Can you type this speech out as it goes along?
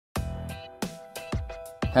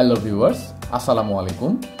Hello viewers, আসসালামু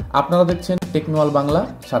আলাইকুম। আপনারা দেখছেন টেকনোওয়ার্ল্ড বাংলা,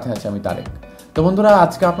 সাথে আছে আমি তারেক। তো বন্ধুরা,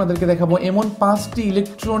 আজকে আপনাদেরকে দেখাবো এমন 5টি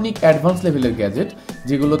ইলেকট্রনিক অ্যাডভান্স লেভেলের গ্যাজেট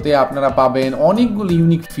যেগুলোতে আপনারা পাবেন অনেকগুলো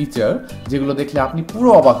ইউনিক ফিচার, যেগুলো দেখলে আপনি পুরো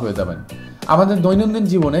অবাক হয়ে যাবেন। আমাদের দৈনন্দিন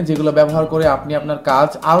জীবনে যেগুলো ব্যবহার করে আপনি আপনার কাজ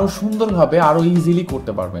আরও সুন্দরভাবে আরও ইজিলি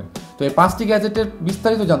করতে পারবেন। তো এই 5টি গ্যাজেটের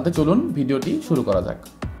বিস্তারিত জানতে চলুন ভিডিওটি শুরু করা যাক।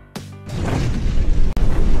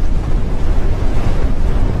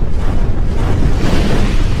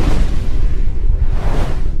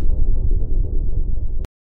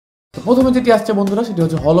 প্রথমে যেটি আসছে বন্ধুরা, সেটি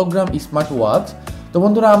হচ্ছে হলোগ্রাম স্মার্ট ওয়াচ। তো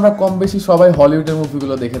বন্ধুরা, আমরা কম বেশি সবাই হলিউডের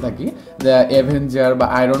মুভিগুলো দেখে থাকি, অ্যাভেঞ্জার বা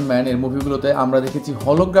আয়রন ম্যান এর মুভিগুলোতে আমরা দেখেছি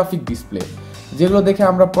হলোগ্রাফিক ডিসপ্লে, যেগুলো দেখে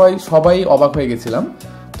আমরা প্রায় সবাই অবাক হয়ে গেছিলাম।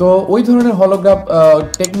 তো ওই ধরনের হলোগ্রাফ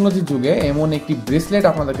টেকনোলজির যুগে এমন একটি ব্রেসলেট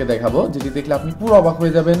আপনাদেরকে দেখাবো, যেটি দেখলে আপনি পুরো অবাক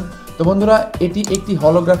হয়ে যাবেন। তো বন্ধুরা, এটি একটি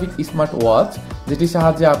হলোগ্রাফিক স্মার্ট ওয়াচ, যেটির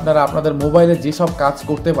সাহায্যে আপনারা আপনাদের মোবাইলে যেসব কাজ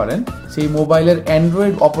করতে পারেন সেই মোবাইলের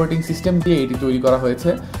অ্যান্ড্রয়েড অপারেটিং সিস্টেম দিয়ে এটি তৈরি করা হয়েছে।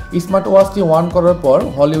 স্মার্ট ওয়াচটি অন করার পর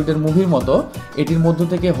হলিউডের মুভির মতো এটির মধ্য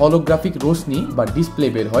থেকে হলোগ্রাফিক রোশনি বা ডিসপ্লে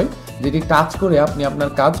বের হয়, যেটি টাচ করে আপনি আপনার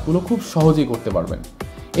কাজগুলো খুব সহজেই করতে পারবেন।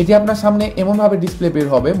 এটি আপনার সামনে এমনভাবে ডিসপ্লে বের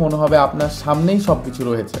হবে, মনে হবে আপনার সামনেই সব কিছু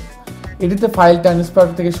রয়েছে। এটিতে ফাইল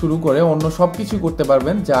ট্রান্সফার থেকে শুরু করে অন্য সব কিছু করতে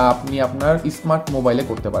পারবেন, যা আপনি আপনার স্মার্ট মোবাইলে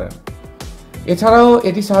করতে পারেন। এছাড়াও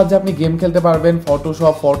এটির সাহায্যে আপনি গেম খেলতে পারবেন,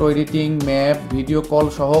 Photoshop, photo editing, map, video call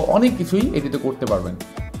সহ অনেক কিছুই এটিতে করতে পারবেন।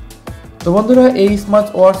 তো বন্ধুরা, এই স্মার্ট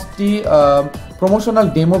ওয়াচটি প্রমোশনাল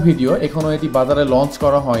ডেমো ভিডিও, এখনও এটি বাজারে লঞ্চ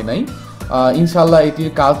করা হয় নাই। ইনশাল্লাহ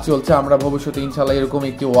এটির কাজ চলছে, আমরা ভবিষ্যতে ইনশাল্লাহ এরকম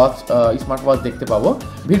একটি স্মার্ট ওয়াচ দেখতে পাবো।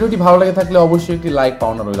 ভিডিওটি ভালো লেগে থাকলে অবশ্যই একটি লাইক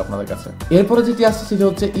পাওনা রইল আপনাদের কাছে। এরপরে যেটি আসছে সেটি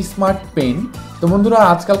হচ্ছে স্মার্ট পেন। তো বন্ধুরা,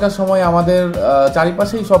 আজকালকার সময় আমাদের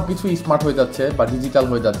চারিপাশেই সব কিছু স্মার্ট হয়ে যাচ্ছে বা ডিজিটাল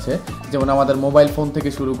হয়ে যাচ্ছে, যেমন আমাদের মোবাইল ফোন থেকে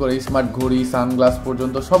শুরু করে স্মার্ট ঘড়ি, সানগ্লাস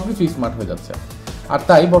পর্যন্ত সব কিছু স্মার্ট হয়ে যাচ্ছে। আর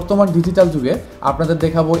তাই বর্তমান ডিজিটাল যুগে আপনাদের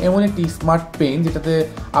দেখাবো এমন একটি স্মার্ট পেন, যেটাতে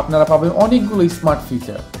আপনারা পাবেন অনেকগুলো স্মার্ট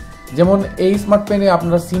ফিচার। যেমন এই স্মার্ট পেনে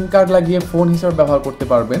আপনারা সিম কার্ড লাগিয়ে ফোন হিসেবে ব্যবহার করতে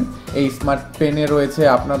পারবেন। এই স্মার্ট পেনে রয়েছে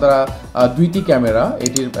আপনারা 2টি ক্যামেরা,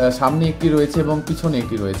 এটির সামনে একটি রয়েছে এবং পিছনে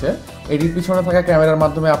একটি রয়েছে। এটির পিছনে থাকা ক্যামেরার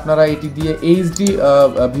মাধ্যমে আপনারা এটি দিয়ে এইচডি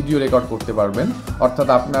ভিডিও রেকর্ড করতে পারবেন, অর্থাৎ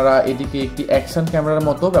আপনারা এটিকে একটি অ্যাকশন ক্যামেরার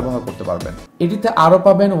মতো ব্যবহার করতে পারবেন। এটিতে আরও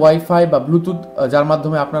পাবেন ওয়াইফাই বা ব্লুটুথ, যার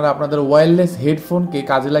মাধ্যমে আপনারা আপনাদের ওয়্যারলেস হেডফোনকে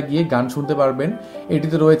কাজে লাগিয়ে গান শুনতে পারবেন।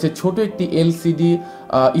 এটিতে রয়েছে ছোট একটি এলসিডি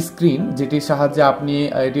স্ক্রিন, যেটির সাহায্যে আপনি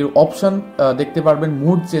এটির অপশন দেখতে পারবেন,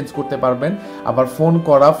 মুড চেঞ্জ করতে পারবেন, আবার ফোন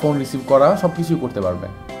করা, ফোন রিসিভ করা সব কিছুই করতে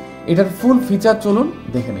পারবেন। এটার ফুল ফিচার চলুন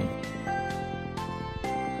দেখে নিন।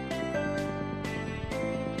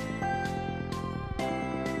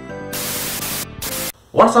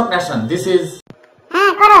 What's up nation? This is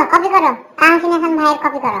করো কপি করো তাহসিন হাসান ভাইয়ের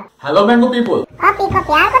কপি করো। Hello Mango people. কপি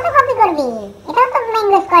আর কত কপি করবি? এটা তো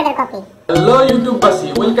ম্যাঙ্গো স্কোয়াডের কপি। Hello YouTube বাসী,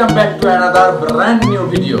 welcome back to another brand new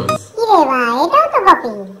videos. কি রে ভাই, এটাও তো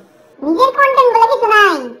কপি, নিজের কন্টেন্ট বলে কিছু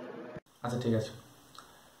নাই। আচ্ছা ঠিক আছে।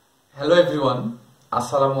 হ্যালো এভরিওয়ান,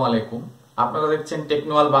 আসসালামু আলাইকুম। আপনারা দেখছেন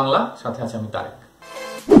টেকনোওয়ার্ল্ড বাংলা, সাথে আছে আমি তারেক।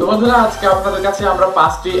 তো বন্ধুরা, আজকে আপনাদের কাছে আমরা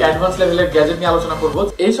 5টি অ্যাডভান্স লেভেলের গ্যাজেট নিয়ে আলোচনা করব।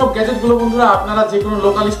 এই সব গ্যাজেটগুলো বন্ধুরা আপনারা যে কোনো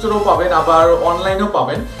লোকাল স্টোরেও পাবেন, আবার অনলাইনেও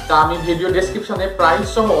পাবেন। তা আমি ভিডিও ডেসক্রিপশনে প্রাইস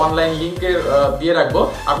সহ অনলাইন লিংকের দিয়ে রাখবো,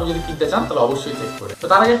 আপনি যদি কিনতে চান তাহলে অবশ্যই চেক করে। তো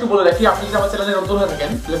তার আগে একটু বলে রাখি, আপনি যদি আমার চ্যানেলে নতুন হয়ে থাকেন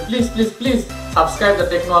প্লিজ সাবস্ক্রাইব দ্য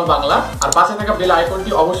টেকনোওয়ার্ল্ড বাংলা, আর পাশে থাকা বেল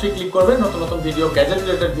আইকনটি অবশ্যই ক্লিক করবেন নতুন নতুন ভিডিও, গ্যাজেট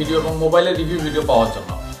রিলেটেড ভিডিও এবং মোবাইলের রিভিউ ভিডিও পাওয়ার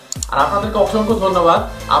জন্য। আর আপনাদেরকে অসংখ্য ধন্যবাদ,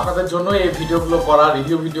 আপনাদের জন্য এই ভিডিওগুলো করা,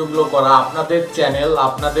 রিভিউ ভিডিওগুলো করা। আপনাদের চ্যানেল,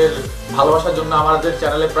 আপনাদের ভালোবাসার জন্য আমাদের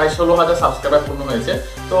চ্যানেলে প্রায় 16,000 সাবস্ক্রাইবার পূর্ণ হয়েছে,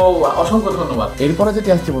 তো অসংখ্য ধন্যবাদ। এরপরে যেটি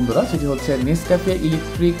আসছে বন্ধুরা, সেটি হচ্ছে Nescafe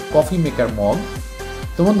electric coffee maker mug.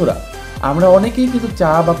 তো বন্ধুরা, আমরা অনেকেই কিন্তু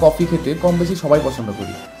চা বা কফি খেতে কম বেশি সবাই পছন্দ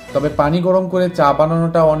করি, তবে পানি গরম করে চা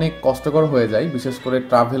বানানোটা অনেক কষ্টকর হয়ে যায়, বিশেষ করে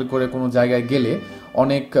ট্রাভেল করে কোনো জায়গায় গেলে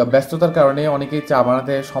অনেক ব্যস্ততার কারণে অনেকেই চা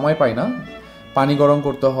বানাতে সময় পায় না। পানি গরম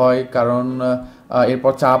করতে হয়, কারণ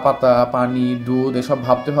এরপর চা পাতা, পানি, দুধ এসব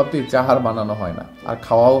ভাবতেই চা আর বানানো হয় না, আর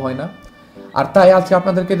খাওয়াও হয় না। আর তাই আজকে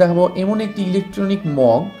আপনাদেরকে দেখাবো এমন একটি ইলেকট্রনিক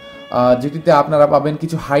মগ, যেটিতে আপনারা পাবেন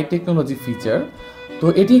কিছু হাই টেকনোলজি ফিচার। তো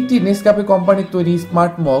এটি একটি নেসক্যাফে কোম্পানির তৈরি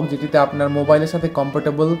স্মার্ট মগ, যেটিতে আপনার মোবাইলের সাথে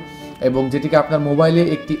কম্পাটেবল এবং যেটিকে আপনার মোবাইলে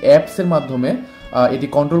একটি অ্যাপসের মাধ্যমে এটি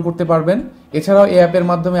কন্ট্রোল করতে পারবেন। এছাড়াও এই অ্যাপের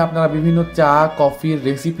মাধ্যমে আপনারা বিভিন্ন চা, কফির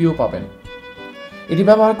রেসিপিও পাবেন। এটি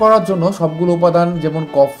ব্যবহার করার জন্য সবগুলো উপাদান, যেমন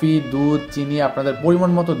কফি, দুধ, চিনি আপনাদের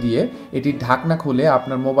পরিমাণ মতো দিয়ে এটি ঢাকনা খুলে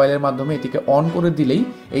আপনার মোবাইলের মাধ্যমে এটিকে অন করে দিলেই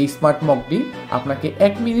এই স্মার্ট মগটি আপনাকে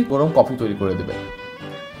 1 মিনিট গরম কফি তৈরি করে দেবে।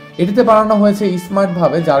 এটিতে বানানো হয়েছে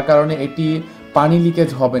স্মার্টভাবে, যার কারণে এটি পানি লিকেজ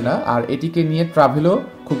হবে না, আর এটিকে নিয়ে ট্রাভেলও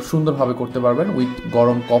খুব সুন্দরভাবে করতে পারবেন উইথ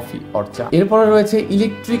গরম কফি অর চা। এরপরে রয়েছে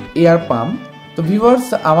ইলেকট্রিক এয়ার পাম্প। তো ভিউয়ার্স,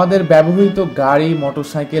 আমাদের ব্যবহৃত গাড়ি,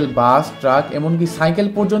 মোটরসাইকেল, বাস, ট্রাক, এমনকি সাইকেল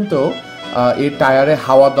পর্যন্ত এর টায়ারে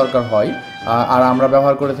হাওয়ার দরকার হয়। আর আমরা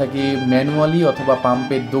ব্যবহার করে থাকি ম্যানুয়ালি অথবা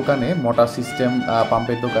পাম্পের দোকানে, মোটর সিস্টেম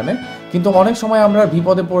পাম্পের দোকানে। কিন্তু অনেক সময় আমরা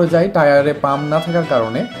বিপদে পড়ে যাই টায়ারে পাম্প না থাকার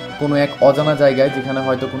কারণে, কোনো এক অজানা জায়গায় যেখানে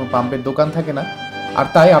হয়তো কোনো পাম্পের দোকান থাকে না। আর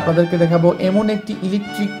তাই আপনাদেরকে দেখাবো এমন একটি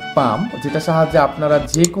ইলেকট্রিক পাম্প যেটা সাহায্যে আপনারা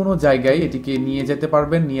যে কোনো জায়গায় এটিকে নিয়ে যেতে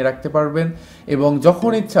পারবেন, নিয়ে রাখতে পারবেন, এবং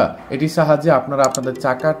যখন ইচ্ছা এটির সাহায্যে আপনারা আপনাদের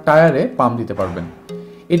চাকার টায়ারে পাম্প দিতে পারবেন।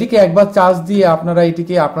 এটিকে একবার চার্জ দিয়ে আপনারা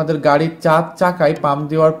এটিকে আপনাদের গাড়ির 4 চাকায় পাম্প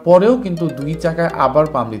দেওয়ার পরেও কিন্তু 2 চাকায় আবার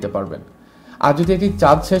পাম্প দিতে পারবেন। আর যদি এটি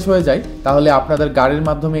চার্জ শেষ হয়ে যায় তাহলে আপনাদের গাড়ির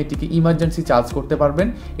মাধ্যমে এটিকে ইমার্জেন্সি চার্জ করতে পারবেন।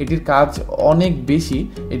 এটির কাজ অনেক বেশি,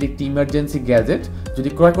 এটি একটি ইমার্জেন্সি গ্যাজেট। যদি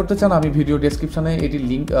ক্রয় করতে চান আমি ভিডিও ডেসক্রিপশনে এটির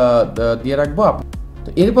লিঙ্ক দিয়ে রাখবো। তো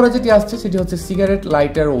এরপরে যেটি আসছে সেটি হচ্ছে সিগারেট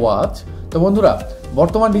লাইটার ওয়াচ। তো বন্ধুরা,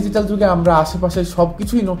 বর্তমান ডিজিটাল যুগে আমরা আশেপাশে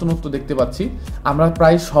সবকিছুই নতুনত্ব দেখতে পাচ্ছি। আমরা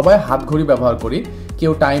প্রায় সবাই হাত ঘড়ি ব্যবহার করি,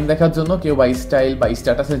 কেউ টাইম দেখার জন্য, কেউ বা স্টাইল বা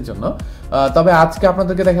স্ট্যাটাসের জন্য। তবে আজকে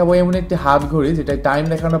আপনাদেরকে দেখাবো এমন একটি হাত ঘড়ি যেটা টাইম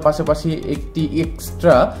দেখানোর পাশাপাশি একটি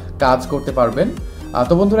এক্সট্রা কাজ করতে পারবেন।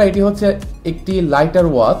 তো বন্ধুরা, এটি হচ্ছে একটি লাইটার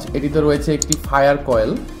ওয়াচ। এটিতে রয়েছে একটি ফায়ার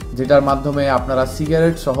কয়েল যেটার মাধ্যমে আপনারা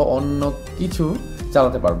সিগারেট সহ অন্য কিছু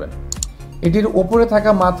চালাতে পারবেন। এটির উপরে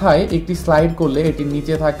থাকা মাথায় একটি স্লাইড করলে এটির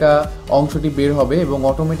নিচে থাকা অংশটি বের হবে এবং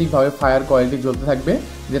অটোমেটিকভাবে ফায়ার কয়েলটি জ্বলতে থাকবে,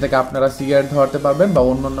 যেটাকে আপনারা সিগারেট ধরাতে পারবেন বা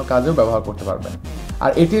অন্যান্য কাজেও ব্যবহার করতে পারবেন।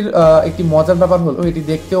 আর এটির একটি মজার ব্যাপার হলো এটি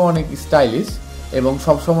দেখতেও অনেক স্টাইলিশ এবং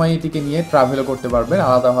সবসময় এটিকে নিয়ে ট্রাভেলও করতে পারবেন।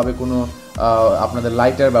 আলাদাভাবে কোনো আপনাদের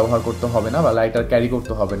লাইটার ব্যবহার করতে হবে না বা লাইটার ক্যারি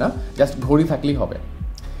করতে হবে না, জাস্ট ঘড়ি থাকলেই হবে।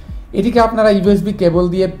 এটিকে আপনারা ইউএসবি কেবল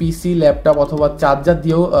দিয়ে পিসি, ল্যাপটপ অথবা চার্জার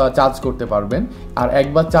দিয়েও চার্জ করতে পারবেন। আর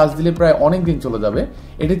একবার চার্জ দিলে প্রায় অনেক দিন চলে যাবে।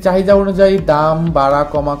 এটির চাহিদা অনুযায়ী দাম বাড়া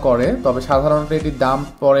কমা করে, তবে সাধারণত এটির দাম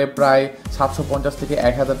পড়ে প্রায় 750 থেকে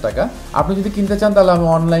 1000 টাকা। আপনি যদি কিনতে চান তাহলে আমি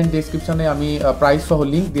অনলাইন ডেসক্রিপশনে আমি প্রাইস সহ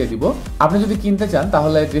লিঙ্ক দিয়ে দিব। আপনি যদি কিনতে চান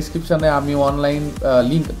তাহলে ডেসক্রিপশনে আমি অনলাইন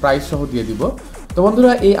লিঙ্ক প্রাইস সহ দিয়ে দিব। তো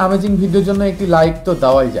বন্ধুরা, এই অ্যামেজিং ভিডিওর জন্য একটি লাইক তো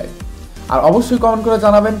দেওয়াই যায়। আর অবশ্যই কমেন্ট করে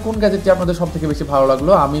জানাবেন কোন গ্যাজেটটি আপনাদের সবথেকে বেশি ভালো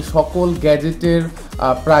লাগলো। আমি সকল গ্যাজেটের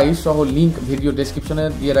প্রাইস সহ লিঙ্ক ভিডিও ডেসক্রিপশনে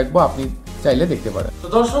দিয়ে রাখবো, আপনি চাইলে দেখতে পারেন। তো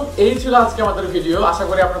দর্শক, এই ছিল আজকে আমাদের ভিডিও। আশা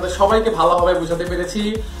করি আপনাদের সবাইকে ভালোভাবে বুঝাতে পেরেছি।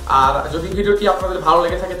 আর যদি ভিডিওটি আপনাদের ভালো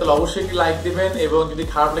লেগে থাকে তাহলে অবশ্যই একটি লাইক দিবেন, এবং যদি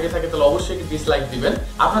খারাপ লেগে থাকে তাহলে অবশ্যই একটি ডিসলাইক দিবেন।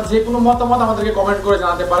 আপনার যে কোনো মতামত আমাদেরকে কমেন্ট করে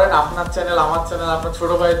জানাতে পারেন। আপনার চ্যানেল, আমার চ্যানেল, আপনার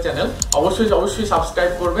ছোট ভাইয়ের চ্যানেল, অবশ্যই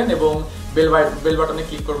সাবস্ক্রাইব করবেন এবং বেল বাটনে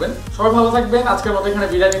ক্লিক করবেন। সবাই ভালো থাকবেন। আজকের মতো এখানে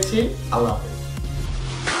বিদায় নিচ্ছি। আল্লাহ হাফেজ।